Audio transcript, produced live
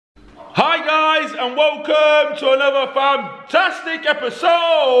Hi guys, and welcome to another fantastic episode.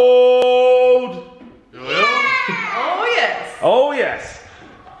 Oh yes. Oh yes.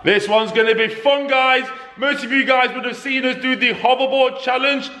 This one's going to be fun, guys. Most of you guys would have seen us do the hoverboard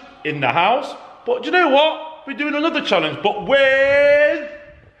challenge in the house. But do you know what? We're doing another challenge, but with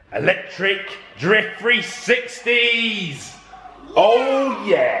electric drift 360s. Oh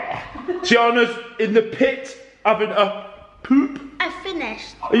yeah. Tiana's in the pit having a poop. I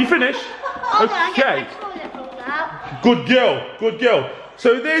finished. Are you finished? Okay. Good girl, good girl.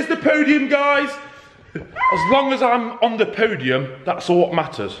 So there's the podium, guys. As long as I'm on the podium, that's all what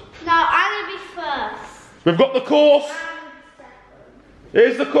matters. No, I'm gonna be first. We've got the course.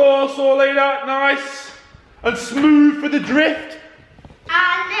 Here's the course, all laid out nice and smooth for the drift.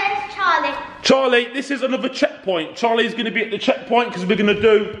 And there's Charlie. Charlie, this is another checkpoint. Charlie's going to be at the checkpoint because we're going to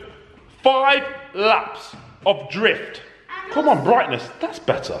do 5 laps of drift. Come on, brightness, that's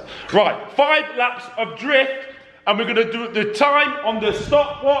better. Right, 5 laps of drift, and we're going to do the time on the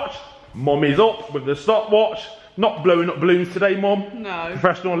stopwatch. Mummy's up with the stopwatch. Not blowing up balloons today, Mum. No.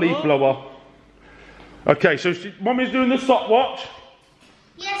 Professional leaf blower. Okay, so Mummy's doing the stopwatch.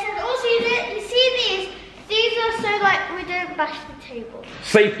 Yes, and also you see these? These are so like we don't bash the table.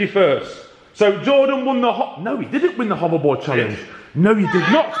 Safety first. So Jordan won the no, he didn't win the hoverboard challenge. No, you did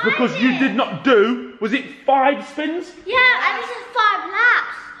not, because you did not do, was it 5 spins? Yeah, and this is 5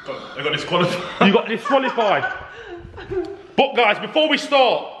 laps. I got disqualified. You got disqualified. But guys, before we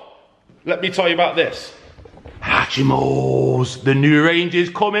start, let me tell you about this. Hatchimals, the new range is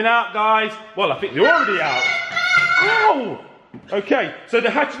coming out, guys. Well, I think they're already out. Ow! Okay, so the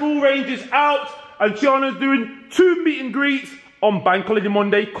Hatchimal range is out, and Tiana's doing 2 meet and greets on Bank Holiday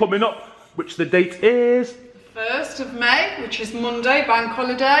Monday coming up, which the date is 1st of May, which is Monday, bank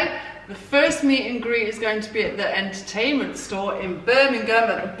holiday. The first meet and greet is going to be at the entertainment store in Birmingham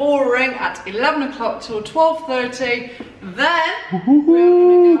at the Bullring at 11 o'clock till 12:30. Then we're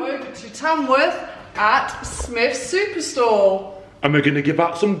going to go over to Tamworth at Smyths Superstore. and we're going to give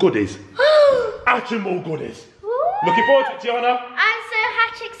out some goodies. Hatchimal goodies. Looking forward to it, Tiana. I'm so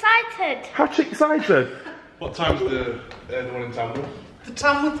hatch excited. Hatch excited. What time's the one in Tamworth? The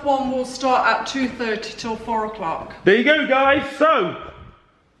Tamworth one will start at 2:30 till 4 o'clock. There you go, guys. So,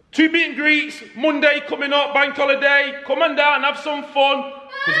 2 meet and greets, Monday coming up, bank holiday. Come on down and have some fun,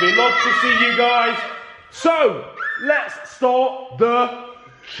 because we love to see you guys. So, let's start the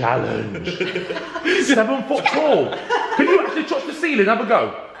challenge. 7 foot tall. Can you actually touch the ceiling? Have a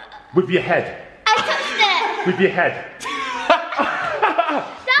go. With your head. I touched it. With your head. That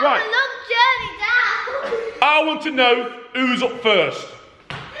was a long journey down. I want to know who's up first.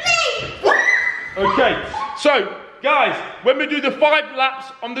 Me. Okay, so guys, when we do the 5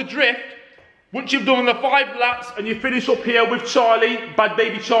 laps on the drift, once you've done the 5 laps and you finish up here with Charlie, bad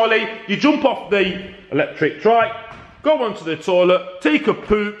baby Charlie, you jump off the electric trike, go onto the toilet, take a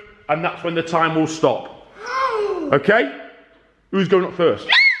poop, and that's when the time will stop. Okay? Who's going up first?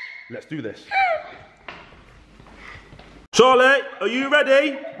 Let's do this. Charlie, are you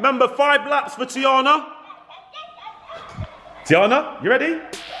ready? Remember, 5 laps for Tiana. Tiana, you ready?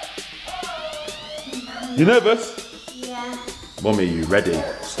 You nervous? Yeah. Mummy, you ready?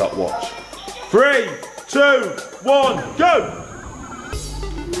 Start watch. 3, 2, 1, go!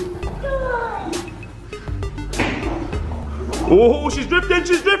 Oh, she's drifting,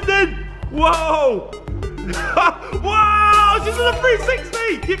 she's drifting! Whoa! Wow, she's on a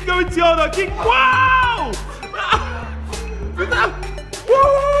 360! Keep going, Tiana, keep, wow!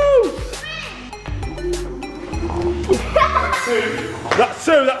 Woo! That's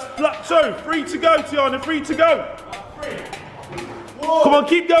 2, that's lap 2. 3 to go, Tiana, 3 to go. Come on,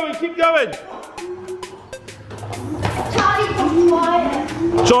 keep going, keep going. Charlie's gone quiet.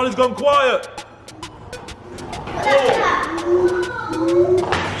 Charlie's gone quiet.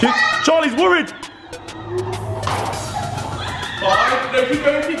 Charlie's worried. 5, no, keep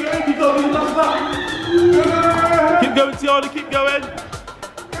going, keep going, keep going, last lap. Keep going, Tiana, keep going.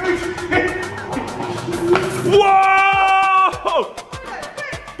 Whoa!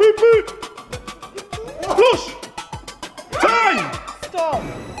 Boop, boop. Push! Time! Stop.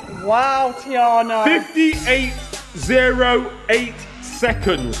 Wow, Tiana. 58.08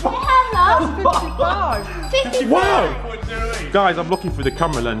 seconds. Hello. 55. 55. Wow! Guys, I'm looking through the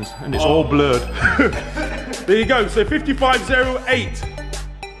camera lens and it's all blurred. There you go, so 55.08.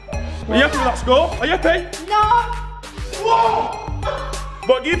 Are you happy with that score? Are you happy? No. Whoa!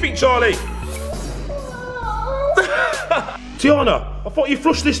 What do you think, Charlie? Tiana, I thought you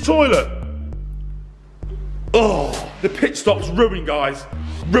flushed this toilet. Oh, the pit stop's ruined, guys.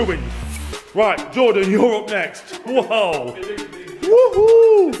 Ruined. Right, Jordon, you're up next. Whoa.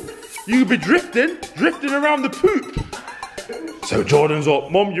 Woohoo! You could be drifting around the poop. So Jordan's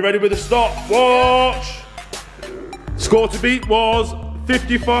up. Mum, you ready with the stop? Watch. Score to beat was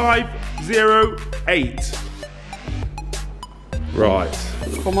 55-08. Right.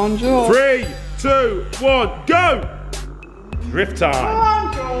 Come on, George. 3, 2, 1, go! Drift time. Come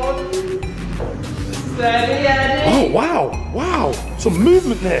on, George. Steady, Eddie. Oh, wow, wow. Some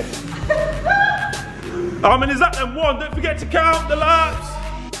movement there. How many is that then? 1, don't forget to count the laps.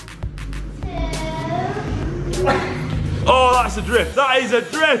 2. Oh, that's a drift. That is a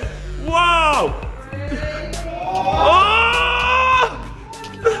drift. Wow. Oh!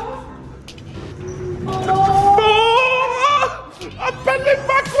 4. I'm bending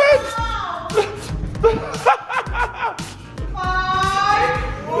backwards. 5.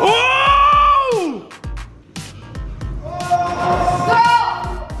 Oh!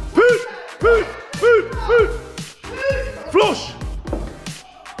 Stop. Poop, poop, poop, poop. Flush.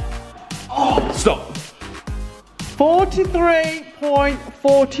 Oh, stop.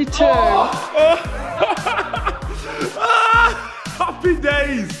 43.42. Happy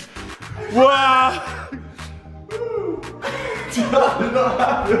days. Wow.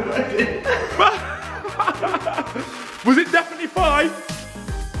 Was it definitely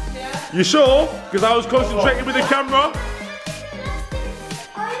 5? Yeah. You sure? Because I was concentrating with the camera.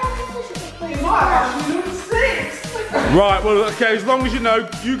 You might actually lose 6. Right, well, okay, as long as you know,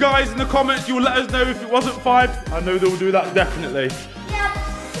 you guys in the comments, you will let us know if it wasn't 5. I know they will do that definitely. Yeah,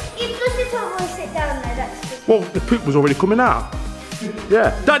 it doesn't always sit down there, that's just... Well, the poop was already coming out.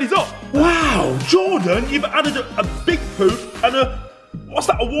 Yeah. Daddy's up. Wow, Jordan, you've added a big poop and what's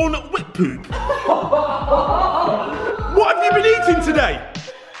that, a walnut whip poop? What have you been eating today?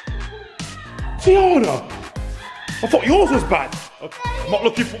 Tiana, I thought yours was bad. I'm not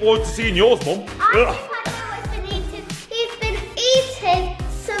looking forward to seeing yours, Mum. I think I know what's been eating. He's been eating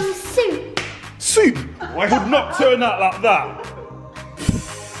some soup. Soup would not turn out like that.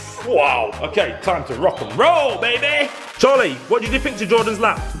 Wow. Okay, time to rock and roll, baby. Charlie, what did you think to Jordan's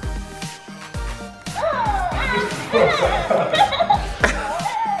lap?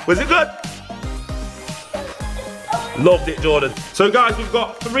 Was it good? Loved it, Jordan. So guys, we've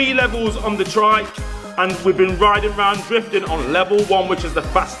got 3 levels on the trike and we've been riding around drifting on level 1, which is the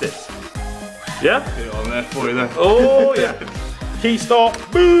fastest. Yeah? Yeah, on there for you there. Oh yeah. Key start,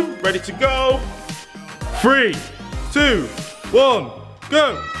 boom, ready to go. 3, 2, 1,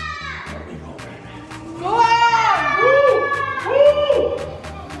 go. Go on! Woo! Woo!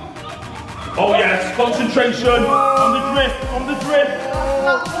 Oh yes, concentration on the drift, on the drift.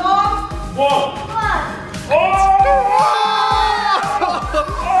 That's 1. 1. Oh!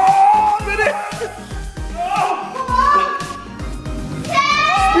 Oh, minute!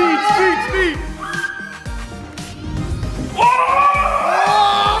 Speed, speed, speed! Oh!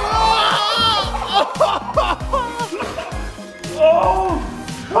 Oh!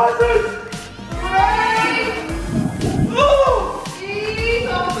 Cousins! 3. Oh! Ease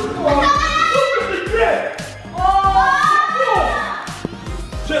off the floor. Look at the drift! Oh!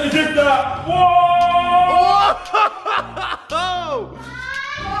 Check the drift out! Whoa!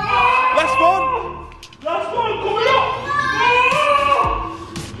 Last one! Last one, coming up!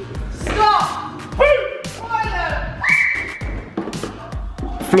 Stop! Boom! Toilet!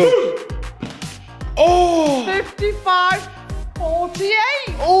 Flush! Oh!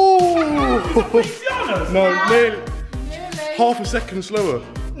 55.48. Oh! Tiana's? No, nearly Nearly. half a second slower.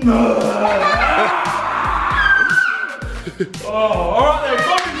 Oh, alright then,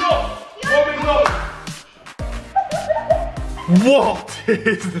 warming up! Warming up! What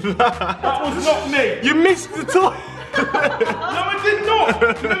is that? That was not me! You missed the toy. No, I did not!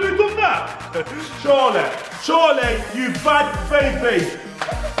 You know who done that? Charlie, you bad baby!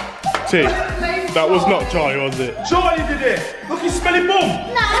 T, that was not Charlie, was it? Charlie did it! Look, he's smelling bum!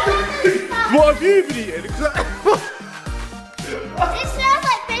 No, What have you been eating? it smells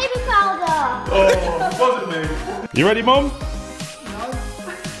like baby powder. Oh, it wasn't me. You ready, Mum? No.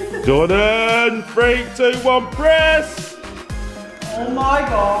 Jordan, 3, 2, 1, press! Oh my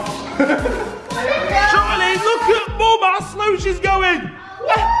gosh. Charlie, look at Mum, how slow she's going!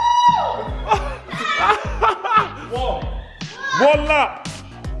 One lap.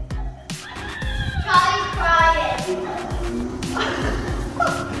 Charlie's crying.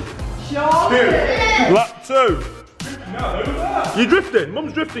 Charlie. Lap 2. No. You're drifting.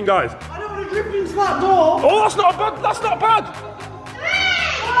 Mum's drifting, guys. I don't want to drift into that door. Oh, that's not bad. That's not bad.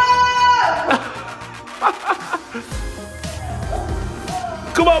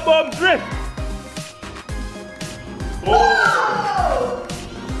 Come on, Mum, drift. Oh.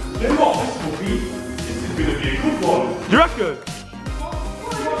 You know what? This is going to be a good one. You reckon?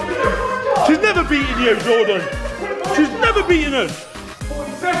 beaten you, Jordon. She's never beaten us.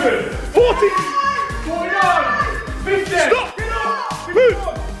 47. 40. 49. 50. Stop.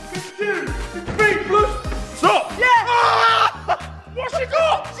 51. 52. 53 plus. Stop. Yeah. Ah! What's she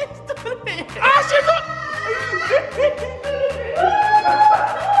got? She's done it. Ah, she got.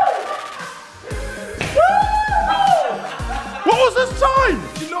 What was this time?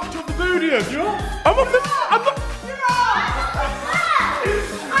 You knocked off the podium. You're off. I'm not.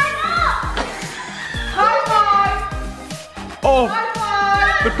 High five. Oh, High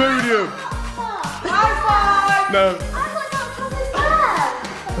five. the podium. High five. No.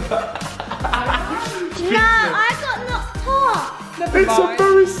 No, I got knocked off. Never It's a mind.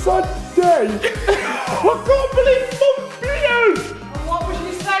 very sad day. I can't believe Mum beat us. And what was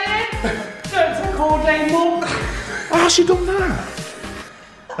you saying? Don't take all day, Mum. How's she done that?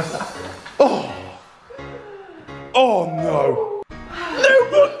 Oh. Oh no. No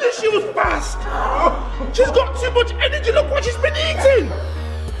wonder she was fast. She's got too much energy. Look what she's been eating. I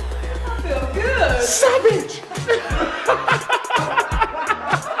feel good. Savage.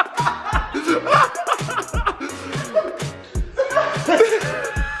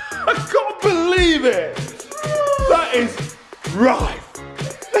 I can't believe it. That is right.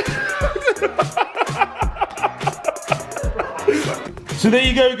 So there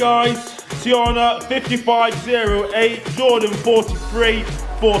you go, guys. Tiana 55.08, Jordon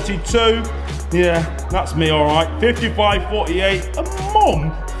 43.42. Yeah, that's me, all right. 55.48, and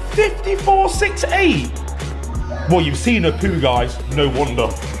Mum 54.68. Well, you've seen her poo, guys. No wonder.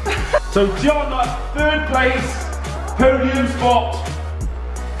 So Tiana, 3rd place, podium spot.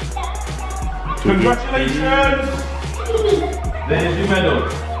 Congratulations. There's your medal.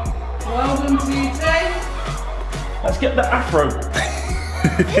 Well done to you, Tay. Let's get the afro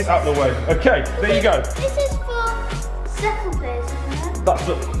out of the way. Okay, there you go. This is for second place, isn't it? That's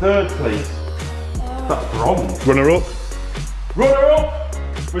the 3rd place. That's bronze. Runner up. Runner up,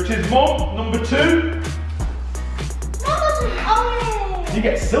 which is Mum, number 2. Oh, You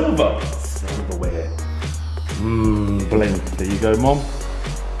get silver. Silverware. Blink. There you go, Mum.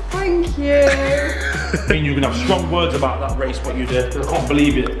 Thank you. I mean, you're gonna have strong words about that race, what you did. I can't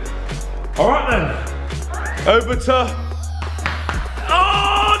believe it. All right then. Over to.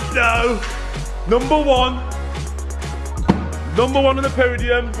 Oh no! Number 1. Number 1 on the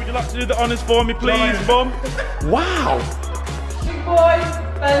podium. Would you like to do the honours for me, please, Mum? Wow. Big boy,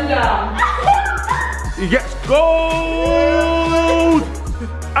 bend down. He gets gold!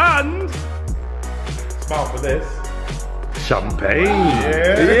 And, smile for this, champagne.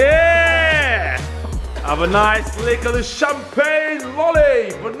 Yeah! Have a nice lick of the champagne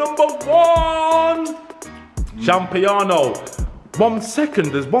lolly for number 1. Champiano. 1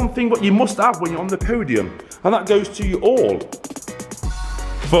 second, there's one thing what you must have when you're on the podium, and that goes to you all.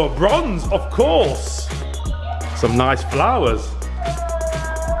 For bronze, of course. Some nice flowers.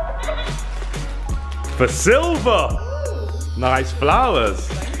 For silver, nice flowers.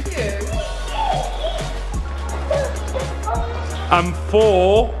 Thank you. And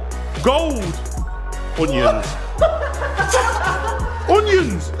for gold, onions.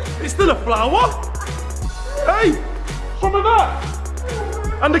 Onions, it's still a flower. Hey, some of that.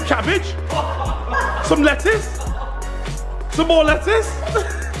 And a cabbage, some lettuce, some more lettuce,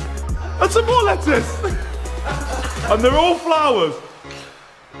 and some more lettuce. And they're all flowers.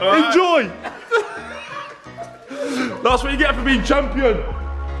 Enjoy. That's what you get for being champion.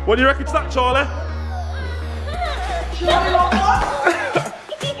 What do you reckon to that, Charlie?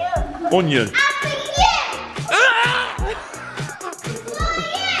 Onion.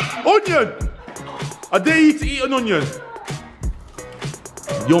 Onion! I dare you to eat an onion.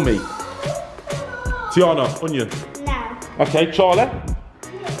 Yummy. Tiana, onion. no. Okay, Charlie.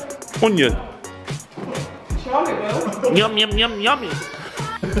 Onion. Charlie will. Yum, yum, yum, yummy.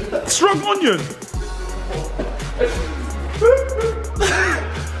 Strong onion.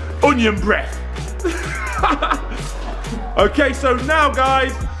 Onion breath. Okay, so now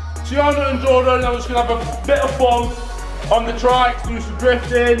guys, Tiana and Jordon are just gonna have a bit of fun on the trikes, do some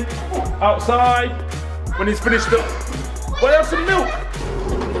drifting outside. When he's finished up, well, have some milk.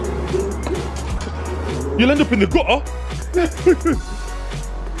 You'll end up in the gutter.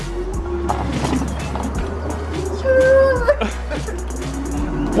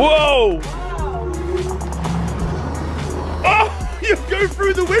 Whoa! Oh, you go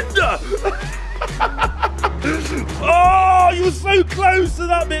through the window. Oh, you were so close to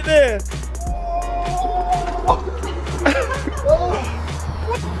that bit there.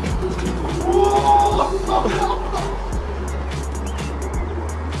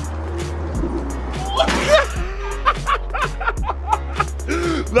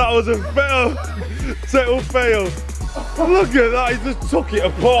 That was a fail. Total fail. Look at that, he just took it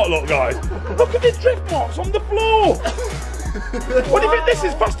apart, look guys. Look at the drift marks on the floor. What do you think this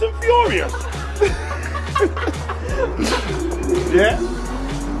is, Fast and Furious? Yeah?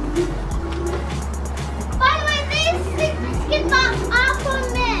 By the way, these skid marks are for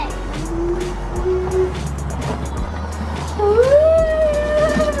me.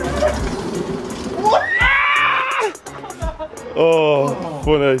 Oh,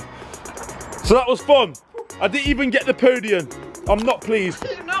 funny. So that was fun. I didn't even get the podium. I'm not pleased.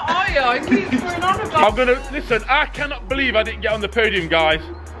 Not are you? I keep going on about I'm gonna, listen, I cannot believe I didn't get on the podium, guys.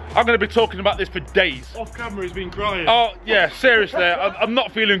 I'm gonna be talking about this for days. Off camera, he's been crying. Oh, yeah, seriously, I'm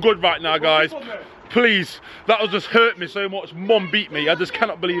not feeling good right now, guys. Please, that'll just hurt me so much. Mum beat me, I just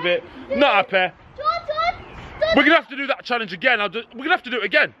cannot believe it. Not happy. Jordan, We're gonna have to do that challenge again. We're gonna have to do it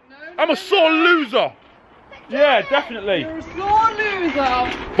again. I'm a sore loser. Yeah, definitely. you're a sore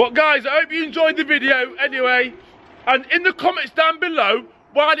loser. But guys, I hope you enjoyed the video anyway. And in the comments down below,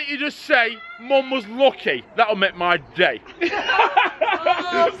 why didn't you just say Mum was lucky? That'll make my day.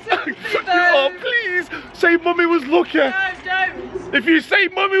 Oh, please say Mummy was lucky. No, don't. If you say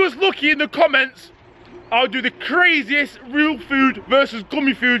Mummy was lucky in the comments, I'll do the craziest real food versus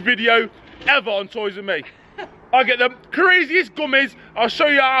gummy food video ever on Toys and Me. I'll get the craziest gummies. I'll show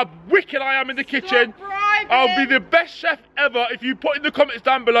you how wicked I am in the kitchen. I'll be the best chef ever if you put in the comments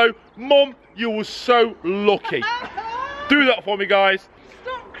down below, Mum, you were so lucky. Do that for me, guys.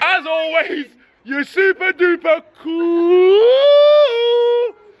 As always, you're super duper cool.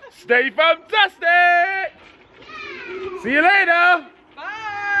 Stay fantastic. See you later.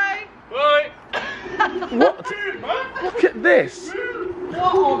 Bye. Bye. What? Look at this.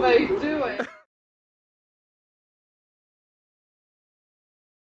 What are they doing?